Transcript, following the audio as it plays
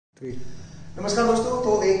नमस्कार दोस्तों।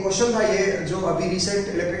 तो एक क्वेश्चन था ये जो अभी रिसेंट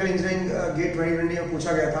इलेक्ट्रिकल इंजीनियरिंग गेट 2020 में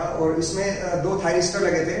पूछा गया था और इसमें दो थायरिस्टर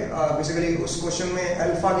लगे थे। बेसिकली उस क्वेश्चन में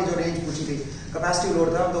अल्फा की जो रेंज पूछी थी, कैपेसिटिव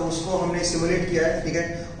लोड था, तो उसको हमने सिमुलेट किया है, ठीक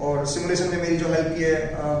है। और सिमुलेशन में मेरी जो हेल्प की है,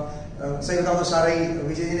 सही बताऊं तो सारा ही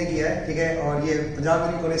विजय जी ने किया है, ठीक है। और ये पंजाब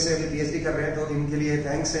यूनिवर्सिटी कॉलेज से अभी PhD कर रहे हैं, तो इनके लिए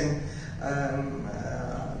थैंक्स एंड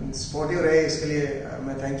सपोर्टिव रहे, इसके लिए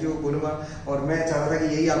मैं थैंक यू बोलूँगा। और मैं चाहता था कि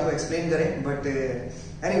यही आपको एक्सप्लेन करें, बट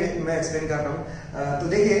एनीवे मैं एक्सप्लेन कर रहा हूँ। तो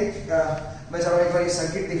देखिए, मैं चाह रहा हूँ एक बार ये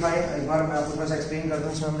सर्किट दिखाएं, एक बार मैं आपको थोड़ा सा एक्सप्लेन करता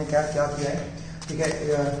हूँ इसमें हमने क्या क्या किया है, ठीक है।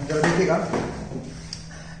 जरा देखिएगा,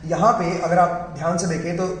 यहाँ पे अगर आप ध्यान से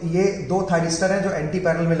देखें तो ये दो थायरिस्टर हैं जो एंटी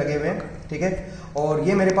पैरेलल में लगे हुए हैं, ठीक है। और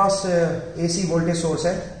ये मेरे पास AC वोल्टेज सोर्स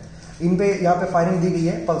है, इन पे यहाँ पे फायरिंग दी गई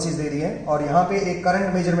है, पल्सेस दे दी है। और यहाँ पे एक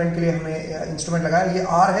करंट मेजरमेंट के लिए हमने इंस्ट्रूमेंट लगाया, ये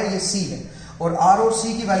R है, ये C है। और R और C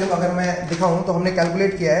की वैल्यू अगर मैं दिखाऊं तो हमने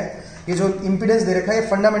कैलकुलेट किया है, ये जो इंपीडेंस दे रखा है ये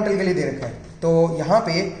फंडामेंटल के लिए दे रखा है। तो यहाँ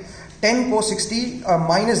पे 10 cos 60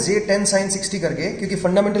 माइनस J 10 sin 60 करके, क्योंकि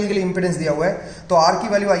फंडामेंटल के लिए इंपीडेंस दिया हुआ है, तो R की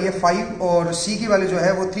वैल्यू आई है 5 और C की वैल्यू जो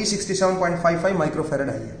है वो 367.55 माइक्रोफेरेड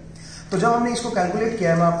आई है। तो जब हमने इसको कैलकुलेट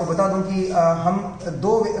किया है, मैं आपको बता दूं कि हम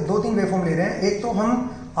दो तीन वेवफॉर्म ले रहे हैं। एक तो हम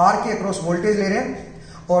R के अक्रॉस वोल्टेज ले रहे हैं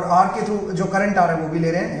और R के थ्रू जो करंट आ रहा है वो भी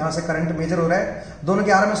ले रहे हैं, यहाँ से करंट मेजर हो रहा है, दोनों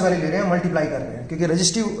की RMS वैल्यू ले रहे हैं, मल्टीप्लाई कर रहे हैं, क्योंकि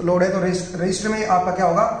रजिस्टिव लोड है। तो रजिस्टर में आपका क्या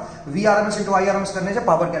होगा, VRMS इंटू IRMS करने से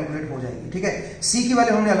पावर कैलकुलेट हो जाएगी, ठीक है। C की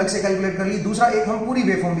वैल्यू हमने अलग से कैलकुलेट कर ली। दूसरा, एक हम पूरी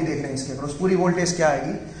वेवफॉर्म भी देख रहे हैं, इसके अक्रॉस पूरी वोल्टेज क्या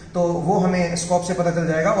आएगी, तो वो हमें स्कोप से पता चल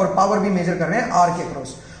जाएगा। और पावर भी मेजर कर रहे हैं R के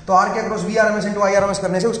अक्रॉस, तो R के अक्रॉस VRMS इंटू IRMS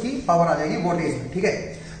करने से उसकी पावर आ जाएगी वोल्टेज में, ठीक है।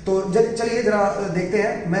 तो चलिए जरा देखते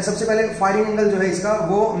हैं। मैं सबसे पहले फायरिंग एंगल जो है इसका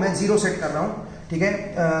वो मैं 0 सेट कर रहा हूँ, ठीक है।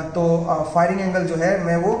 तो फायरिंग एंगल जो है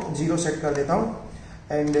मैं वो 0 सेट कर देता हूँ।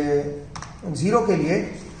 एंड 0 के लिए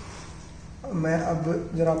मैं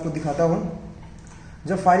अब जरा आपको दिखाता हूँ।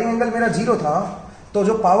 जब फायरिंग एंगल मेरा 0 था तो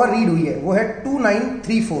जो पावर रीड हुई है वो है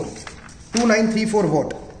 2934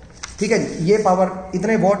 वॉट, ठीक है जी। ये पावर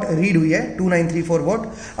इतने वॉट रीड हुई है, 2934 वॉट।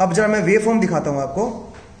 अब जरा मैं वेव फॉर्म दिखाता हूँ आपको।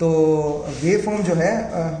 तो वेव फॉर्म जो है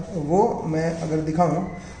वो मैं अगर दिखाऊँ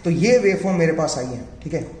तो ये वेव फॉर्म मेरे पास आई है,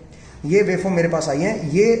 ठीक है। ये वेवफॉर्म मेरे पास आई है।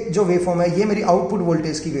 ये जो वेवफॉर्म है ये मेरी आउटपुट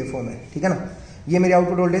वोल्टेज की वेवफॉर्म है, ठीक है ना। ये मेरी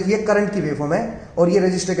आउटपुट वोल्टेज, ये करंट की वेवफॉर्म है और ये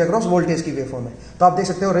रजिस्टर के अक्रॉस वोल्टेज की वेवफॉर्म है। तो आप देख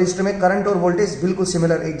सकते हो रजिस्टर में करंट और वोल्टेज बिल्कुल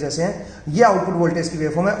सिमिलर, एक जैसे हैं। ये आउटपुट वोल्टेज की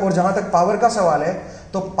वेवफॉर्म है। और जहां तक पावर का सवाल है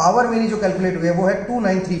तो पावर मेरी जो कैलकुलेट हुई है वो है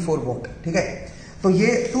 2934 वोट, ठीक है। तो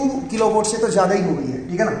ये 2 किलोवोट से तो ज्यादा ही हो गई है,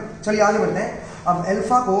 ठीक है ना। चलिए आगे बढ़ते हैं। अब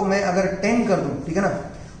अल्फा को मैं अगर 10 कर दूं, ठीक है ना,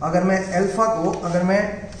 अगर मैं अल्फा को अगर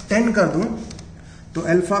मैं 10 कर दूं, तो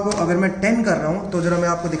अल्फा को अगर मैं 10 कर रहा हूं तो जरा मैं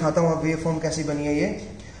आपको दिखाता हूं अब वेवफॉर्म कैसी बनी है ये।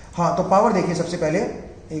 हाँ, तो पावर देखिए, सबसे पहले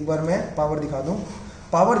एक बार मैं पावर दिखा दूं।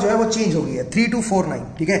 पावर जो है वो चेंज हो गई है, 3249,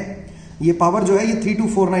 ठीक है। ये पावर जो है ये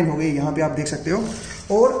 3249 हो गई, यहाँ पे आप देख सकते हो।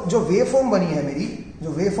 और जो वेवफॉर्म बनी है मेरी,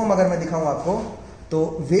 जो वेवफॉर्म अगर मैं दिखाऊं आपको,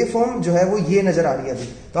 तो वेवफॉर्म जो है वो ये नजर आ रही है अभी।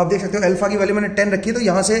 तो आप देख सकते हो अल्फा की वैल्यू मैंने 10 रखी है, तो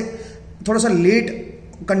यहाँ से थोड़ा सा लेट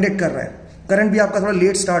कंडक्ट कर रहा है, करंट भी आपका थोड़ा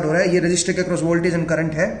लेट स्टार्ट हो रहा है। ये रजिस्टर के क्रॉस वोल्टेज एंड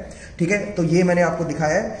करंट है, ठीक है। तो ये मैंने आपको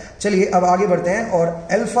दिखाया है। चलिए अब आगे बढ़ते हैं और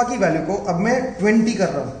अल्फा की वैल्यू को अब मैं 20 कर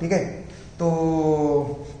रहा हूं, ठीक है।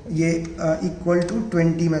 तो ये इक्वल टू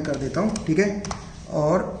 20 मैं कर देता हूं, ठीक है।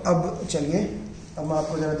 और अब चलिए अब मैं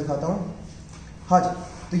आपको जरा दिखाता हूं। हाँ जी,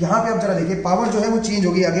 तो यहां पे आप जरा देखिए पावर जो है वो चेंज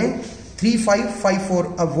हो गई अगेन, 3554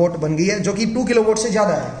 अब वोट बन गई है, जो कि 2 किलो वोट से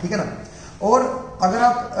ज्यादा है, ठीक है ना। और अगर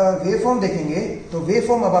आप वेवफॉर्म देखेंगे तो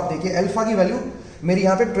वेवफॉर्म अब आप देखिए अल्फा की वैल्यू मेरी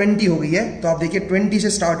यहाँ पे 20 हो गई है। तो आप देखिए 20 से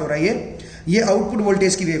स्टार्ट हो रहा है ये आउटपुट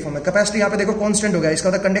वोल्टेज की वेवफॉर्म है। कैपेसिटी यहाँ पे देखो कांस्टेंट हो गया, इसका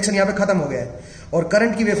मतलब कंडक्शन यहाँ पे खत्म हो गया है। और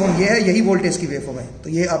करंट की वेवफॉर्म ये है, यही वोल्टेज की वेवफॉर्म है। तो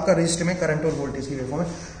ये आपका रजिस्टर में करंट और वोल्टेज की वेवफॉर्म है।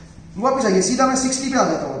 वापस आइए, सीधा मैं 60 पे आ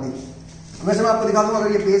जाता हूँ अभी। वैसे मैं आपको दिखा दूंगा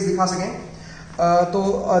अगर ये पेज दिखा सकें तो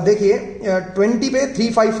देखिए 20 पे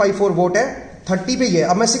 3554 वोट है, 30 पे ये।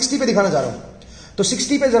 अब मैं 60 पे दिखाना चाह रहा हूँ। तो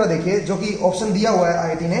 60 पे जरा देखिए, जो कि ऑप्शन दिया हुआ है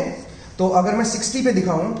IIT ने। तो अगर मैं 60 पे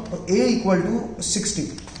दिखाऊं तो A इक्वल टू 60,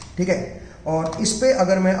 ठीक है। और इस पे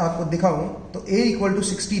अगर मैं आपको दिखाऊं तो A इक्वल टू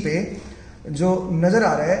 60 पे जो नजर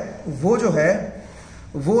आ रहा है वो जो है,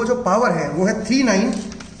 वो जो पावर है वो है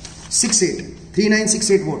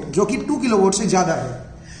 3968 वोट, जो कि 2 किलो वोट से ज्यादा है।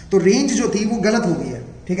 तो रेंज जो थी वो गलत हो गई है,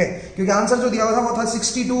 ठीक है, क्योंकि आंसर जो दिया हुआ था वो था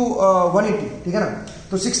 60 to 180, ठीक है ना।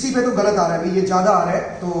 तो 60 पे तो गलत आ रहा है, ये ज्यादा आ रहा है।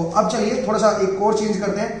 तो अब चलिए थोड़ा सा एक और चेंज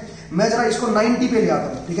करते हैं। मैं जरा इसको 90 पे ले आता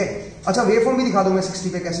हूं, ठीक है। अच्छा, वेवफॉर्म भी दिखा दूं मैं 60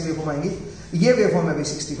 पे कैसी वेवफॉर्म आएंगी। ये वेवफॉर्म है भाई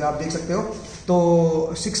 60 पे, आप देख सकते हो।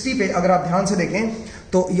 तो 60 पे अगर आप ध्यान से देखें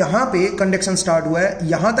तो यहाँ पे कंडक्शन स्टार्ट हुआ है,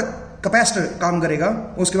 यहाँ तक कैपेसिटर काम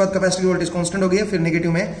करेगा, उसके बाद कैपेसिटर वोल्टेज कांस्टेंट हो गई है, फिर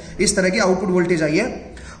नेगेटिव में इस तरह की आउटपुट वोल्टेज आई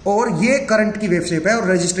है। और ये करंट की वेव शेप है और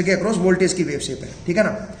रजिस्टर के अक्रॉस वोल्टेज की वेव शेप है, ठीक है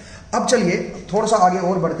ना। अब चलिए थोड़ा सा आगे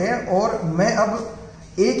और बढ़ते हैं, और मैं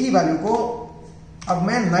अब ए की वैल्यू को अब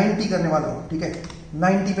मैं 90 करने वाला हूं। ठीक है,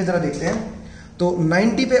 90 पे जरा देखते हैं। तो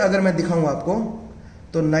 90 पे अगर मैं दिखाऊं आपको,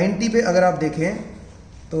 तो 90 पे अगर आप देखें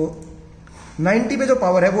तो 90 पे जो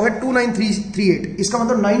पावर है वो है 29338। इसका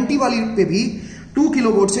मतलब 90 वाली पे भी 2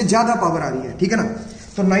 किलोवाट से ज्यादा पावर आ रही है। ठीक है ना,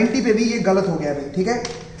 तो 90 पे भी ये गलत हो गया है। ठीक है,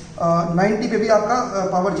 90 पे भी आपका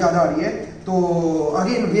पावर ज्यादा आ रही है। तो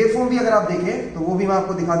अगेन वेवफॉर्म भी अगर आप देखें तो वो भी मैं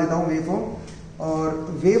आपको दिखा देता हूँ वेवफॉर्म।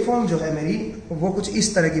 और वेवफॉर्म जो है मेरी वो कुछ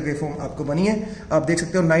इस तरह की वेवफॉर्म आपको बनी है। आप देख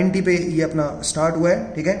सकते हो 90 पे ये अपना स्टार्ट हुआ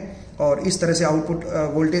है। ठीक है, और इस तरह से आउटपुट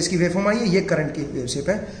वोल्टेज की वेवफॉर्म आई है। ये करंट की वेव शेप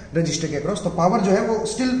है रजिस्टर के अक्रॉस। तो पावर जो है वो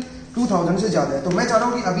स्टिल 2000 से ज्यादा है। तो मैं चाह रहा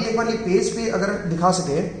हूँ कि अभी एक बार ये पेज पे अगर दिखा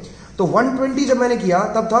सके, तो 120 जब मैंने किया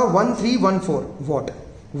तब था 1314 वॉट,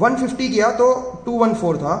 150 किया तो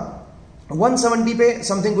 214 था, 170 पे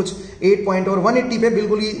समथिंग कुछ 8 पॉइंट, और 180 पे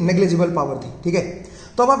बिल्कुल ही नेग्लिजिबल पावर थी। ठीक है,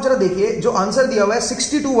 तो अब आप जरा देखिए जो आंसर दिया हुआ है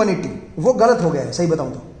 60 to 180 वो गलत हो गया है, सही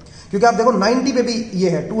बताऊं तो। क्योंकि आप देखो 90 पे भी ये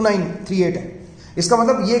है 2938 है, इसका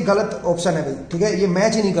मतलब ये गलत ऑप्शन है भाई। ठीक है, ये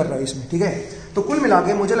मैच ही नहीं कर रहा है इसमें। ठीक है, तो कुल मिला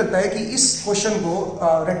के मुझे लगता है कि इस क्वेश्चन को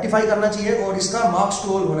रेक्टिफाई करना चाहिए और इसका मार्क्स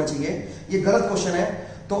टू ऑल होना चाहिए। ये गलत क्वेश्चन है।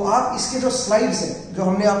 तो आप इसके जो स्लाइड्स हैं जो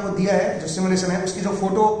हमने आपको दिया है, जो सिमुलेशन है, उसकी जो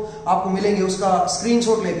फोटो आपको मिलेंगे उसका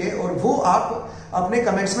स्क्रीनशॉट लेके और वो आप अपने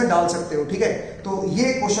कमेंट्स में डाल सकते हो। ठीक है, तो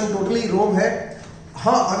ये क्वेश्चन टोटली रॉन्ग है।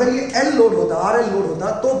 हाँ, अगर ये एल लोड होता, RL लोड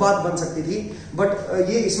होता तो बात बन सकती थी, बट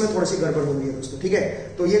ये इसमें थोड़ी सी गड़बड़ हो गई है दोस्तों। ठीक है,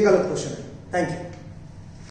 तो ये गलत क्वेश्चन है। Thank you.